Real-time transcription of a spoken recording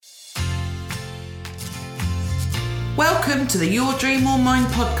Welcome to the Your Dream or Mine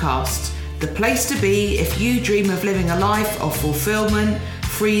podcast, the place to be if you dream of living a life of fulfillment,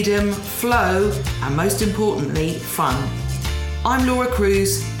 freedom, flow, and most importantly, fun. I'm Laura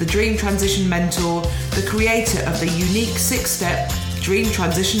Cruz, the Dream Transition Mentor, the creator of the unique 6-step Dream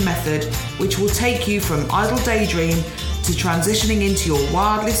Transition Method, which will take you from idle daydream to transitioning into your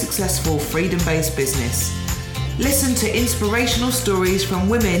wildly successful freedom-based business. Listen to inspirational stories from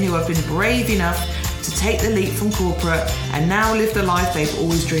women who have been brave enough to take the leap from corporate and now live the life they've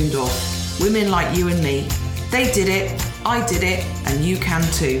always dreamed of. Women like you and me. They did it, I did it, and you can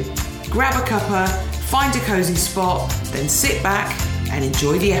too. Grab a cuppa, find a cozy spot, then sit back and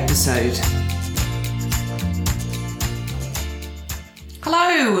enjoy the episode.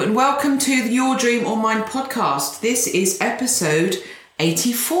 Hello and welcome to the Your Dream or Mine podcast. This is episode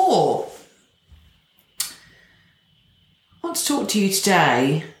 84. I want to talk to you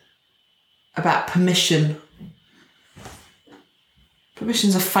today about permission.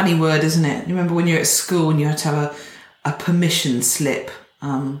 Permission's a funny word, isn't it? You remember when you're at school and you had to have a permission slip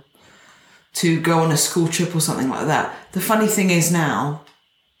to go on a school trip or something like that. The funny thing is now,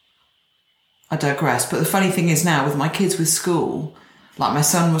 I digress, but the funny thing is now with my kids with school, like my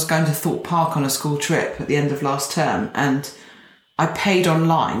son was going to Thorpe Park on a school trip at the end of last term and I paid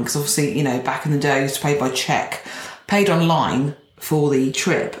online, because obviously, you know, back in the day I used to pay by cheque, paid online for the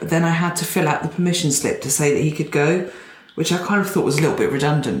trip. Then I had to fill out the permission slip to say that he could go, which I kind of thought was a little bit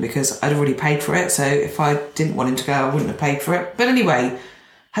redundant because I'd already paid for it. So if I didn't want him to go, I wouldn't have paid for it. But anyway,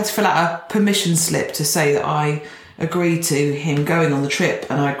 had to fill out a permission slip to say that I agreed to him going on the trip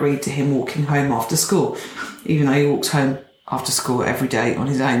and I agreed to him walking home after school, even though he walks home after school every day on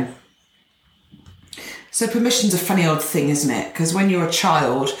his own. So permission's a funny old thing, isn't it? Because when you're a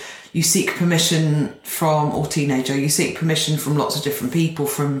child, you seek permission from, or teenager, you seek permission from lots of different people,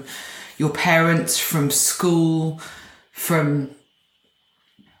 from your parents, from school, from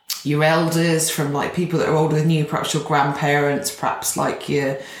your elders, from like people that are older than you, perhaps your grandparents, perhaps like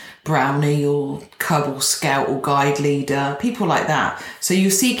your brownie or cub or scout or guide leader, people like that. So you're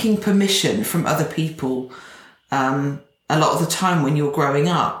seeking permission from other people a lot of the time when you're growing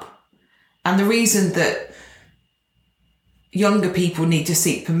up. And the reason that younger people need to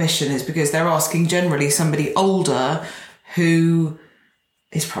seek permission is because they're asking generally somebody older who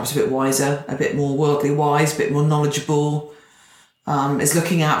is perhaps a bit wiser, a bit more worldly wise, a bit more knowledgeable, is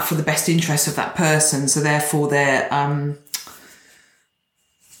looking out for the best interests of that person. So therefore they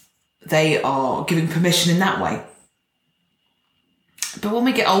are giving permission in that way. But when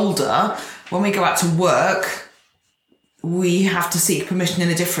we get older, when we go out to work, we have to seek permission in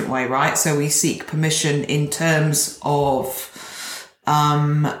a different way, right? So we seek permission in terms of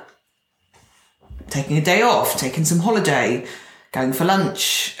taking a day off, taking some holiday, going for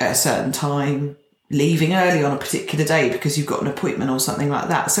lunch at a certain time, leaving early on a particular day because you've got an appointment or something like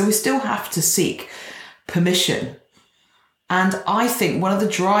that. So we still have to seek permission. And I think one of the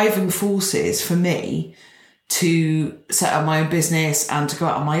driving forces for me to set up my own business and to go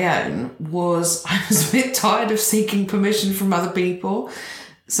out on my own was I was a bit tired of seeking permission from other people.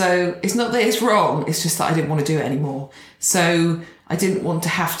 So it's not that it's wrong, it's just that I didn't want to do it anymore. So I didn't want to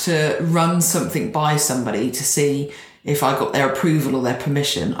have to run something by somebody to see if I got their approval or their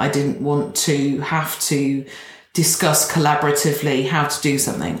permission. I didn't want to have to discuss collaboratively how to do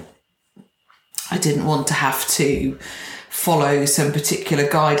something. I didn't want to have to follow some particular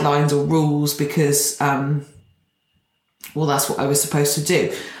guidelines or rules because that's what I was supposed to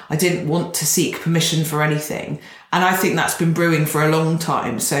do. I didn't want to seek permission for anything. And I think that's been brewing for a long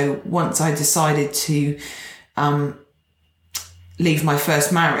time. So once I decided to leave my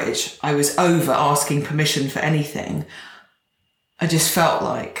first marriage, I was over asking permission for anything. I just felt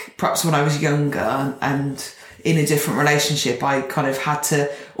like perhaps when I was younger and in a different relationship, I kind of had to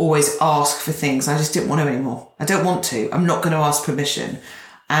always ask for things. I just didn't want to anymore. I don't want to. I'm not going to ask permission.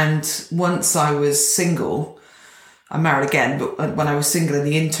 And once I was single, I'm married again, but when I was single in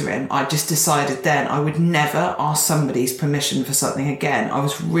the interim, I just decided then I would never ask somebody's permission for something again. I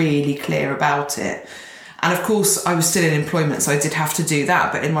was really clear about it. And of course, I was still in employment, so I did have to do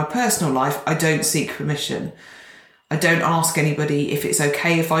that. But in my personal life, I don't seek permission. I don't ask anybody if it's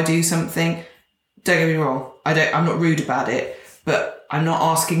okay if I do something. Don't get me wrong. I'm not rude about it, but I'm not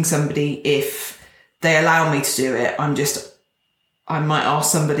asking somebody if they allow me to do it. I might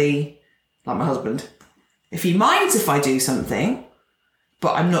ask somebody, like my husband, if he minds if I do something,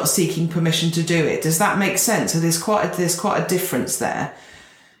 but I'm not seeking permission to do it. Does that make sense? So there's quite a difference there.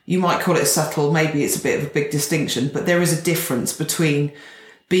 You might call it subtle, maybe it's a bit of a big distinction, but there is a difference between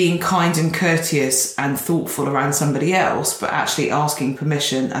being kind and courteous and thoughtful around somebody else, but actually asking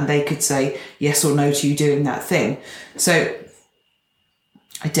permission, and they could say yes or no to you doing that thing. So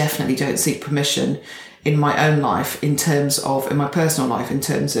I definitely don't seek permission in my own life in my personal life, in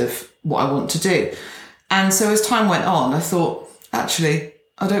terms of what I want to do. And so as time went on, I thought, actually,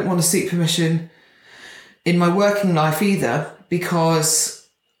 I don't want to seek permission in my working life either, because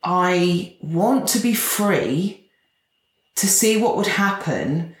I want to be free to see what would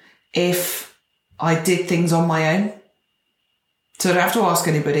happen if I did things on my own. So I don't have to ask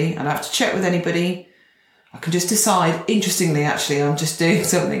anybody. I don't have to check with anybody. I can just decide. Interestingly, actually, I'm just doing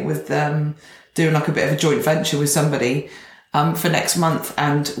something with doing like a bit of a joint venture with somebody for next month,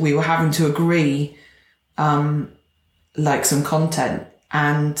 and we were having to agree like some content,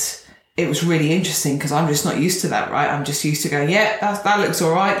 and it was really interesting because I'm just not used to that, right? I'm just used to going, yeah, that looks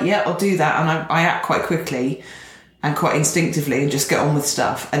all right. Yeah, I'll do that. And I act quite quickly and quite instinctively and just get on with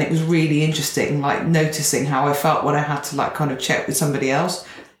stuff. And it was really interesting, like noticing how I felt when I had to like kind of check with somebody else.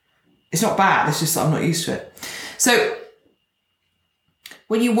 It's not bad. It's just that I'm not used to it. So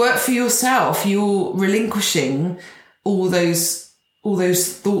when you work for yourself, you're relinquishing all those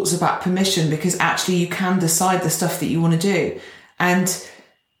thoughts about permission, because actually you can decide the stuff that you want to do. And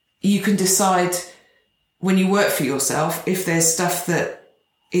you can decide when you work for yourself if there's stuff that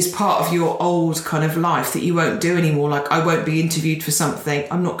is part of your old kind of life that you won't do anymore. Like, I won't be interviewed for something.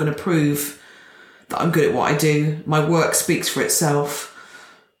 I'm not going to prove that I'm good at what I do. My work speaks for itself.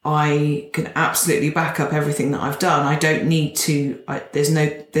 I can absolutely back up everything that I've done. I don't need to, there's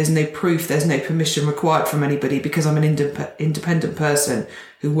no proof, there's no permission required from anybody, because I'm an independent person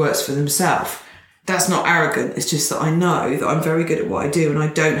who works for themselves. That's not arrogant. It's just that I know that I'm very good at what I do, and I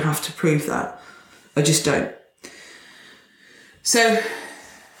don't have to prove that. I just don't. So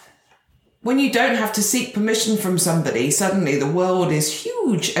when you don't have to seek permission from somebody, suddenly the world is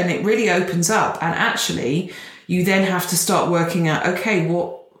huge and it really opens up. And actually, you then have to start working out, okay,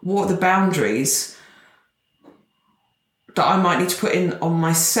 what are the boundaries that I might need to put in on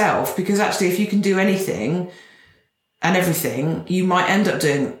myself? Because actually, if you can do anything and everything, you might end up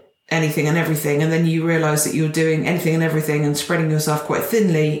doing anything and everything. And then you realize that you're doing anything and everything and spreading yourself quite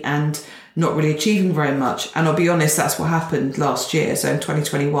thinly and not really achieving very much. And I'll be honest, that's what happened last year. So in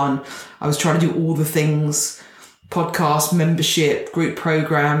 2021, I was trying to do all the things: podcast, membership, group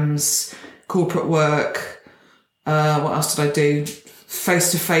programs, corporate work. What else did I do?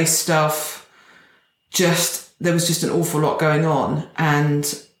 Face-to-face stuff. There was just an awful lot going on,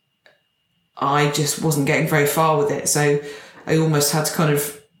 and I just wasn't getting very far with it. So I almost had to kind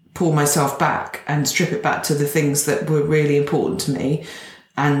of pull myself back and strip it back to the things that were really important to me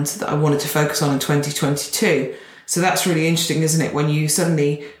and that I wanted to focus on in 2022. So that's really interesting, isn't it? When you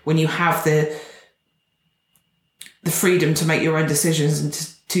have the freedom to make your own decisions and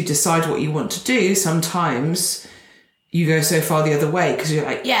to decide what you want to do, sometimes you go so far the other way because you're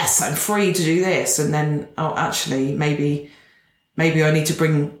like, yes, I'm free to do this. And then, oh, actually, maybe I need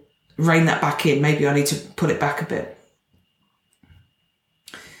to rein that back in. Maybe I need to pull it back a bit.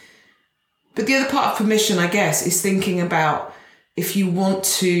 But the other part of permission, I guess, is thinking about if you're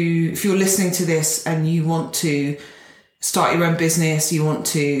listening to this and you want to start your own business, you want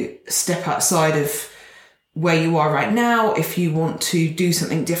to step outside of where you are right now, if you want to do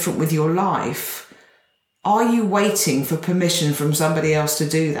something different with your life, are you waiting for permission from somebody else to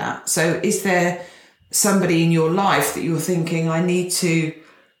do that? So is there somebody in your life that you're thinking, I need to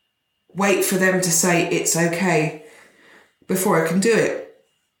wait for them to say it's okay before I can do it?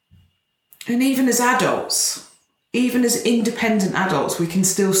 And even as adults, even as independent adults, we can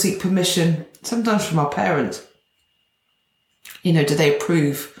still seek permission, sometimes from our parents. Do they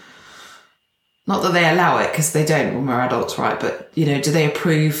approve? Not that they allow it, because they don't when we're adults, right? But, do they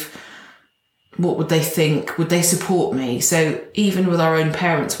approve? What would they think? Would they support me? So even with our own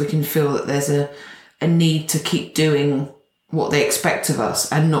parents, we can feel that there's a need to keep doing what they expect of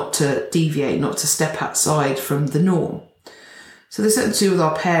us and not to deviate, not to step outside from the norm. So there's something to do with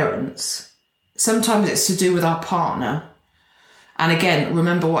our parents. Sometimes it's to do with our partner. And again,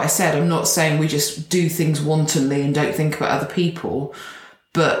 remember what I said, I'm not saying we just do things wantonly and don't think about other people.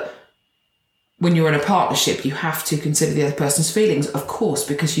 But when you're in a partnership, you have to consider the other person's feelings, of course,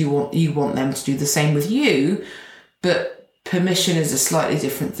 because you want them to do the same with you. But permission is a slightly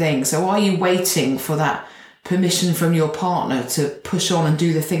different thing. So are you waiting for that permission from your partner to push on and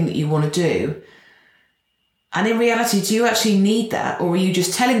do the thing that you want to do? And in reality, do you actually need that? Or are you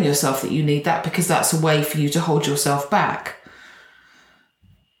just telling yourself that you need that because that's a way for you to hold yourself back?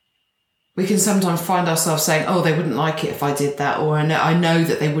 We can sometimes find ourselves saying, oh, they wouldn't like it if I did that. Or I know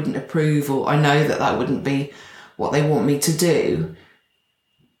that they wouldn't approve, or I know that wouldn't be what they want me to do.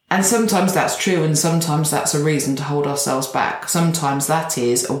 And sometimes that's true, and sometimes that's a reason to hold ourselves back. Sometimes that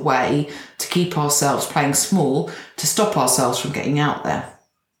is a way to keep ourselves playing small, to stop ourselves from getting out there.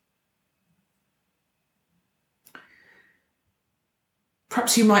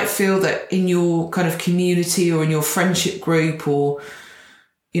 Perhaps you might feel that in your kind of community or in your friendship group, or,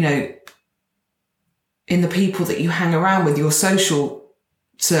 you know, in the people that you hang around with, your social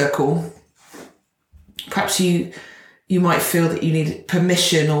circle, perhaps you might feel that you need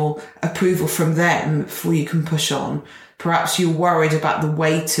permission or approval from them before you can push on. Perhaps you're worried about the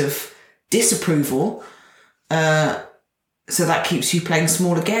weight of disapproval, so that keeps you playing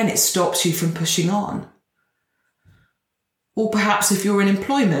small again. It stops you from pushing on. Or perhaps if you're in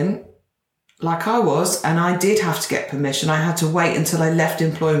employment, like I was, and I did have to get permission, I had to wait until I left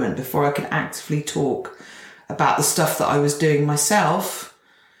employment before I could actively talk about the stuff that I was doing myself.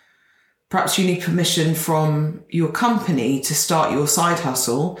 Perhaps you need permission from your company to start your side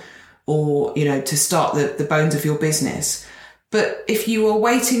hustle, or, you know, to start the bones of your business. But if you are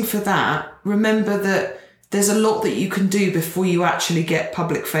waiting for that, remember that there's a lot that you can do before you actually get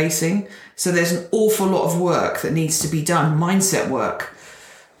public facing. So there's an awful lot of work that needs to be done. Mindset work,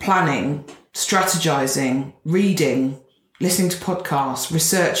 planning, strategizing, reading, listening to podcasts,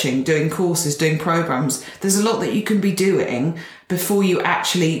 researching, doing courses, doing programs. There's a lot that you can be doing before you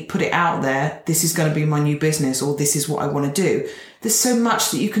actually put it out there. This is going to be my new business, or this is what I want to do. There's so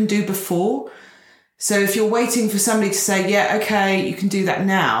much that you can do before. So if you're waiting for somebody to say, yeah, okay, you can do that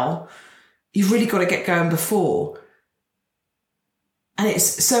now, you've really got to get going before. And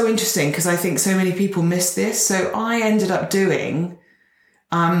it's so interesting because I think so many people miss this. So I ended up doing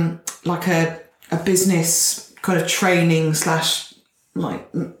like a business kind of training /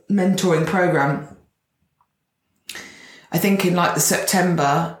 like mentoring program. I think in like the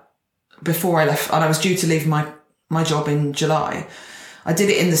September before I left, and I was due to leave my job in July. I did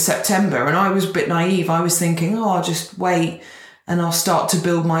it in the September, and I was a bit naive. I was thinking, I'll just wait and I'll start to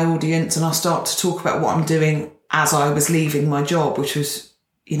build my audience and I'll start to talk about what I'm doing as I was leaving my job, which was,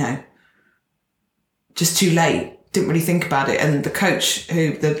 you know, just too late. Didn't really think about it. And the coach,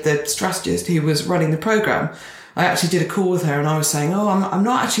 the strategist who was running the program, I actually did a call with her and I was saying, I'm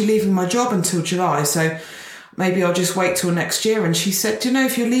not actually leaving my job until July. So maybe I'll just wait till next year. And she said, do you know,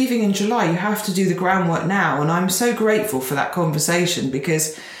 if you're leaving in July, you have to do the groundwork now. And I'm so grateful for that conversation,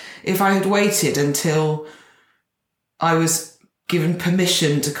 because if I had waited until I was given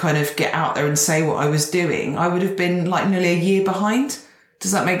permission to kind of get out there and say what I was doing, I would have been like nearly a year behind.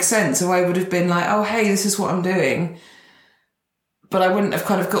 Does that make sense? So I would have been like, oh, hey, this is what I'm doing. But I wouldn't have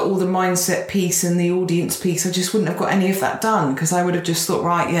kind of got all the mindset piece and the audience piece. I just wouldn't have got any of that done, because I would have just thought,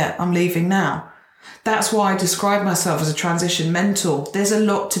 right, yeah, I'm leaving now. That's why I describe myself as a transition mentor. There's a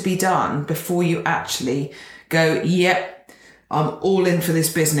lot to be done before you actually go, yep, I'm all in for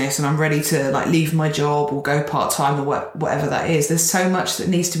this business and I'm ready to like leave my job or go part-time or whatever that is. There's so much that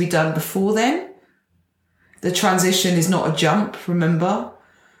needs to be done before then. The transition is not a jump, remember?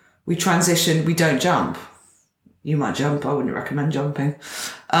 We transition, we don't jump. You might jump, I wouldn't recommend jumping.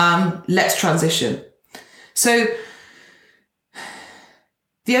 Let's transition. So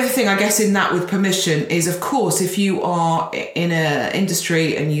the other thing, I guess, in that with permission is, of course, if you are in an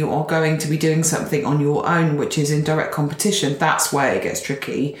industry and you are going to be doing something on your own, which is in direct competition, that's where it gets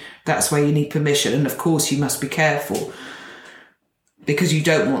tricky. That's where you need permission. And of course, you must be careful, because you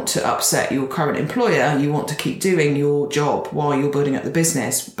don't want to upset your current employer. You want to keep doing your job while you're building up the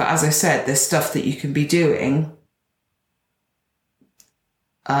business. But as I said, there's stuff that you can be doing,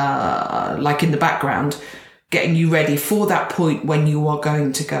 like in the background, getting you ready for that point when you are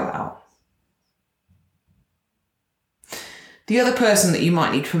going to go out. The other person that you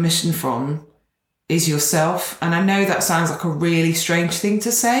might need permission from is yourself. And I know that sounds like a really strange thing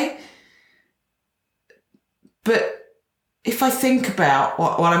to say, but if I think about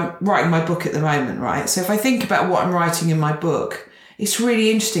what I'm writing my book at the moment, right? So if I think about what I'm writing in my book, it's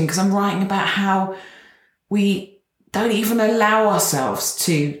really interesting, because I'm writing about how we don't even allow ourselves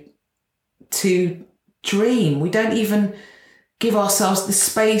to dream. We don't even give ourselves the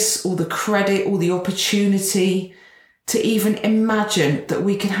space or the credit or the opportunity to even imagine that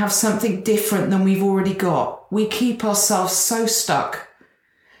we can have something different than we've already got. We keep ourselves so stuck.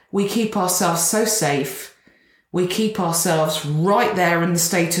 We keep ourselves so safe. We keep ourselves right there in the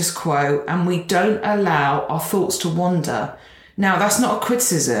status quo, and we don't allow our thoughts to wander. Now, that's not a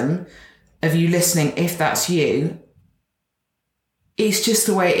criticism of you listening if that's you. It's just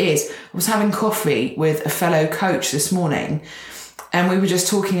the way it is. I was having coffee with a fellow coach this morning, and we were just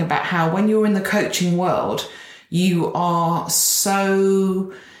talking about how when you're in the coaching world, you are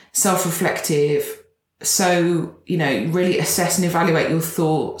so self-reflective, So, you really assess and evaluate your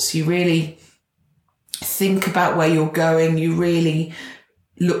thoughts. You really think about where you're going. You really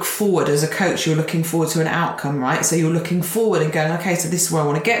look forward. As a coach, you're looking forward to an outcome, right? So you're looking forward and going, okay, so this is where I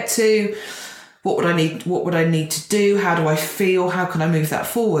want to get to. What would I need to do? How do I feel? How can I move that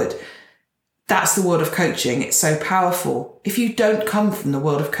forward? That's the world of coaching. It's so powerful. If you don't come from the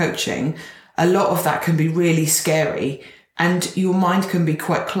world of coaching, a lot of that can be really scary and your mind can be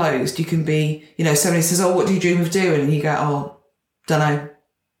quite closed. You can be, somebody says, oh, what do you dream of doing? And you go, oh, don't know.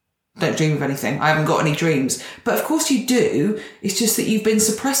 Don't dream of anything. I haven't got any dreams. But of course you do. It's just that you've been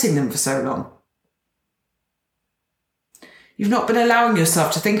suppressing them for so long. You've not been allowing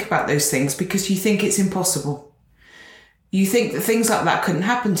yourself to think about those things because you think it's impossible. You think that things like that couldn't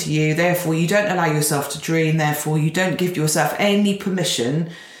happen to you. Therefore, you don't allow yourself to dream. Therefore, you don't give yourself any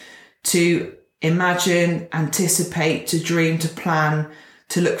permission to imagine, anticipate, to dream, to plan,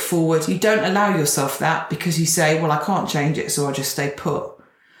 to look forward. You don't allow yourself that because you say, well, I can't change it, so I'll just stay put.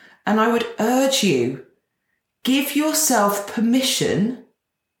 And I would urge you, give yourself permission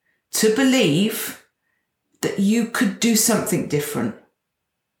to believe that you could do something different,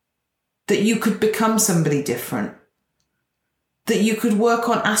 that you could become somebody different, that you could work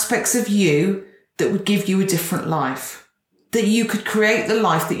on aspects of you that would give you a different life, that you could create the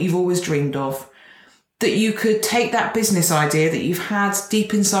life that you've always dreamed of, that you could take that business idea that you've had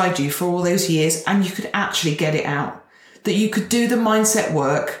deep inside you for all those years and you could actually get it out, that you could do the mindset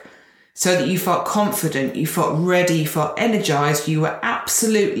work so that you felt confident, you felt ready, you felt energized, you were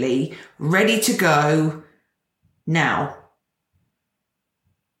absolutely ready to go now.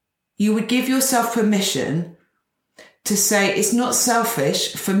 You would give yourself permission to say, it's not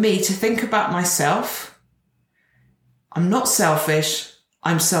selfish for me to think about myself. I'm not selfish.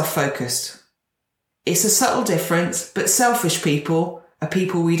 I'm self-focused. It's a subtle difference, but selfish people are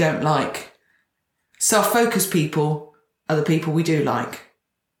people we don't like. Self-focused people are the people we do like.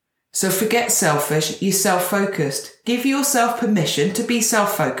 So forget selfish, you're self-focused. Give yourself permission to be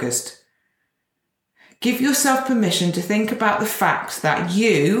self-focused. Give yourself permission to think about the fact that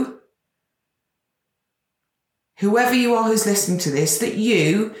you, whoever you are who's listening to this, that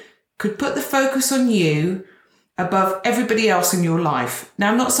you could put the focus on you above everybody else in your life. Now,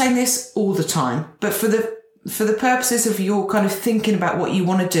 I'm not saying this all the time, but for the purposes of your kind of thinking about what you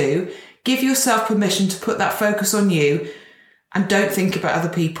want to do, give yourself permission to put that focus on you and don't think about other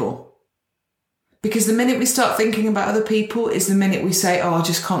people. Because the minute we start thinking about other people is the minute we say, oh, I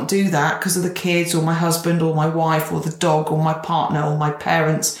just can't do that because of the kids or my husband or my wife or the dog or my partner or my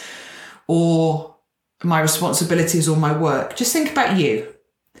parents or my responsibilities or my work. Just think about you.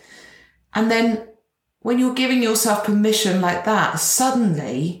 And then when you're giving yourself permission like that,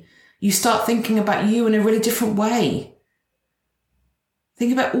 suddenly you start thinking about you in a really different way.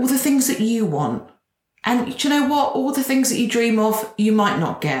 Think about all the things that you want. And do you know what? All the things that you dream of, you might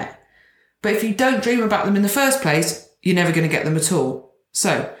not get. But if you don't dream about them in the first place, you're never going to get them at all.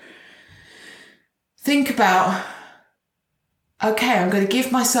 So think about, okay, I'm going to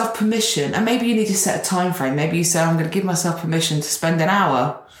give myself permission. And maybe you need to set a time frame. Maybe you say, I'm going to give myself permission to spend an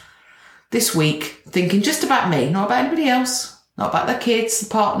hour this week thinking just about me, not about anybody else, not about the kids, the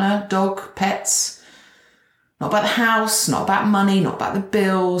partner, dog, pets, not about the house, not about money, not about the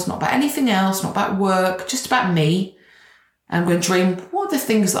bills, not about anything else, not about work, just about me. And I'm going to dream, what are the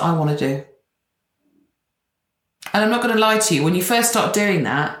things that I want to do? And I'm not going to lie to you, when you first start doing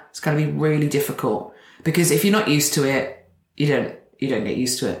that, it's going to be really difficult because if you're not used to it, you don't get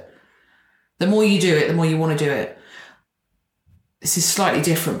used to it. The more you do it, the more you want to do it. This is slightly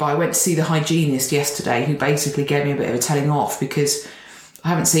different, but I went to see the hygienist yesterday who basically gave me a bit of a telling off because I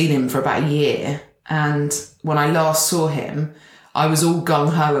haven't seen him for about a year. And when I last saw him, I was all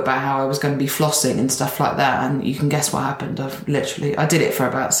gung-ho about how I was going to be flossing and stuff like that. And you can guess what happened. I did it for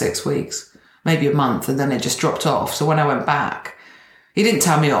about 6 weeks, maybe a month, and then it just dropped off. So when I went back, he didn't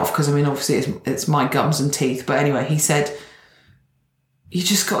tell me off because, obviously it's my gums and teeth. But anyway, he said, you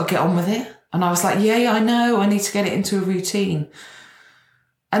just got to get on with it. And I was like, yeah, I know. I need to get it into a routine.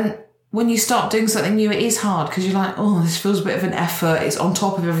 And when you start doing something new, it is hard because you're like, oh, this feels a bit of an effort. It's on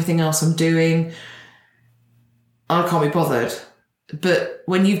top of everything else I'm doing. I can't be bothered. But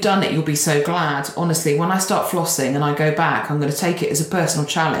when you've done it, you'll be so glad. Honestly, when I start flossing and I go back, I'm going to take it as a personal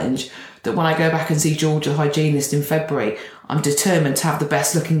challenge that when I go back and see George, the hygienist, in February, I'm determined to have the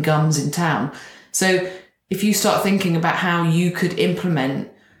best looking gums in town. So if you start thinking about how you could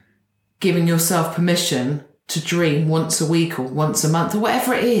implement giving yourself permission to dream once a week or once a month or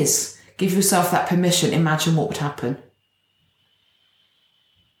whatever it is, give yourself that permission. Imagine what would happen.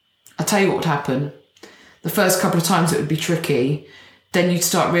 I'll tell you what would happen. The first couple of times it would be tricky then you'd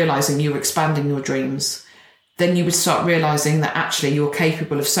start realising you were expanding your dreams. Then you would start realising that actually you're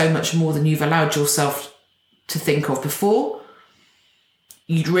capable of so much more than you've allowed yourself to think of before.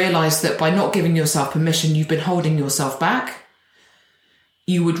 You'd realise that by not giving yourself permission, you've been holding yourself back.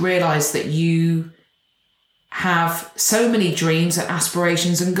 You would realise that you have so many dreams and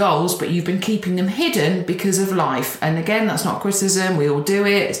aspirations and goals, but you've been keeping them hidden because of life. And again, that's not criticism. We all do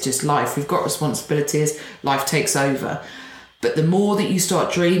it. It's just life. We've got responsibilities. Life takes over. But the more that you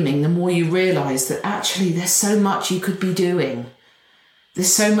start dreaming, the more you realise that actually there's so much you could be doing.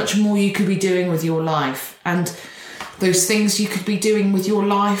 There's so much more you could be doing with your life. And those things you could be doing with your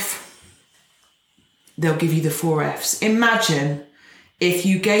life, they'll give you the 4 Fs. Imagine if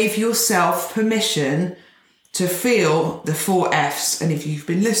you gave yourself permission to feel the 4 Fs. And if you've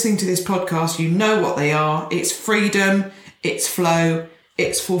been listening to this podcast, you know what they are. It's freedom, it's flow,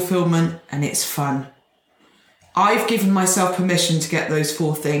 it's fulfillment, and it's fun. I've given myself permission to get those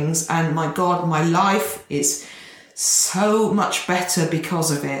 4 things, and my God, my life is so much better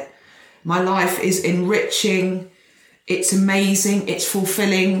because of it. My life is enriching, it's amazing, it's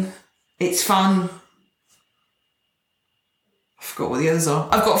fulfilling, it's fun. I forgot what the others are.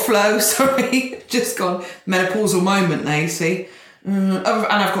 I've got flow, sorry, just gone menopausal moment now, you see. And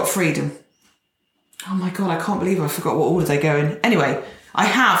I've got freedom. Oh my God, I can't believe I forgot what order they're going. Anyway, I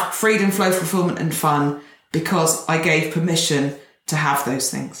have freedom, flow, fulfillment, and fun, because I gave permission to have those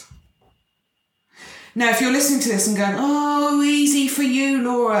things. Now, if you're listening to this and going, oh, easy for you,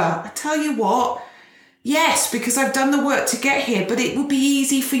 Laura, I tell you what, yes, because I've done the work to get here, but it will be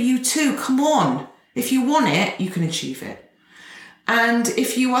easy for you too. Come on. If you want it, you can achieve it. And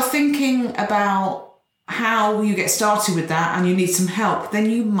if you are thinking about how you get started with that and you need some help, then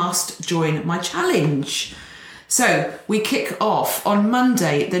you must join my challenge. So we kick off on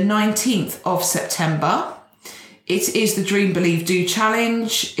Monday, the 19th of September. It is the Dream, Believe, Do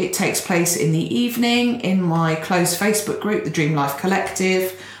challenge. It takes place in the evening in my close Facebook group, the Dream Life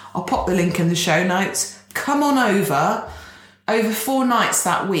Collective. I'll pop the link in the show notes. Come on over 4 nights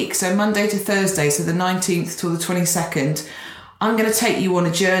that week. So Monday to Thursday, so the 19th till the 22nd, I'm going to take you on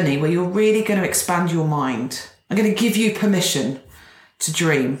a journey where you're really going to expand your mind. I'm going to give you permission to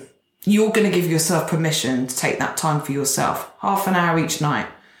dream. You're going to give yourself permission to take that time for yourself. Half an hour each night.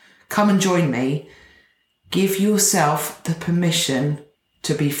 Come and join me. Give yourself the permission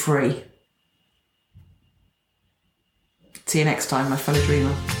to be free. See you next time, my fellow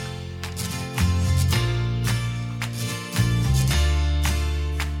dreamer.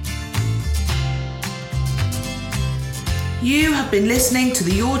 You have been listening to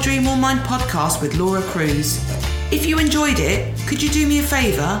the Your Dream or Mine podcast with Laura Cruz. If you enjoyed it, could you do me a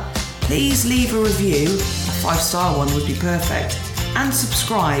favour? Please leave a review. A 5-star one would be perfect. And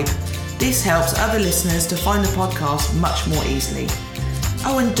subscribe. This helps other listeners to find the podcast much more easily.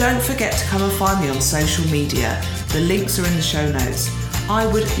 Oh, and don't forget to come and find me on social media. The links are in the show notes. I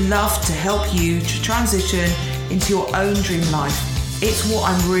would love to help you to transition into your own dream life. It's what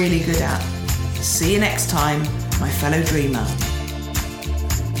I'm really good at. See you next time, my fellow dreamer.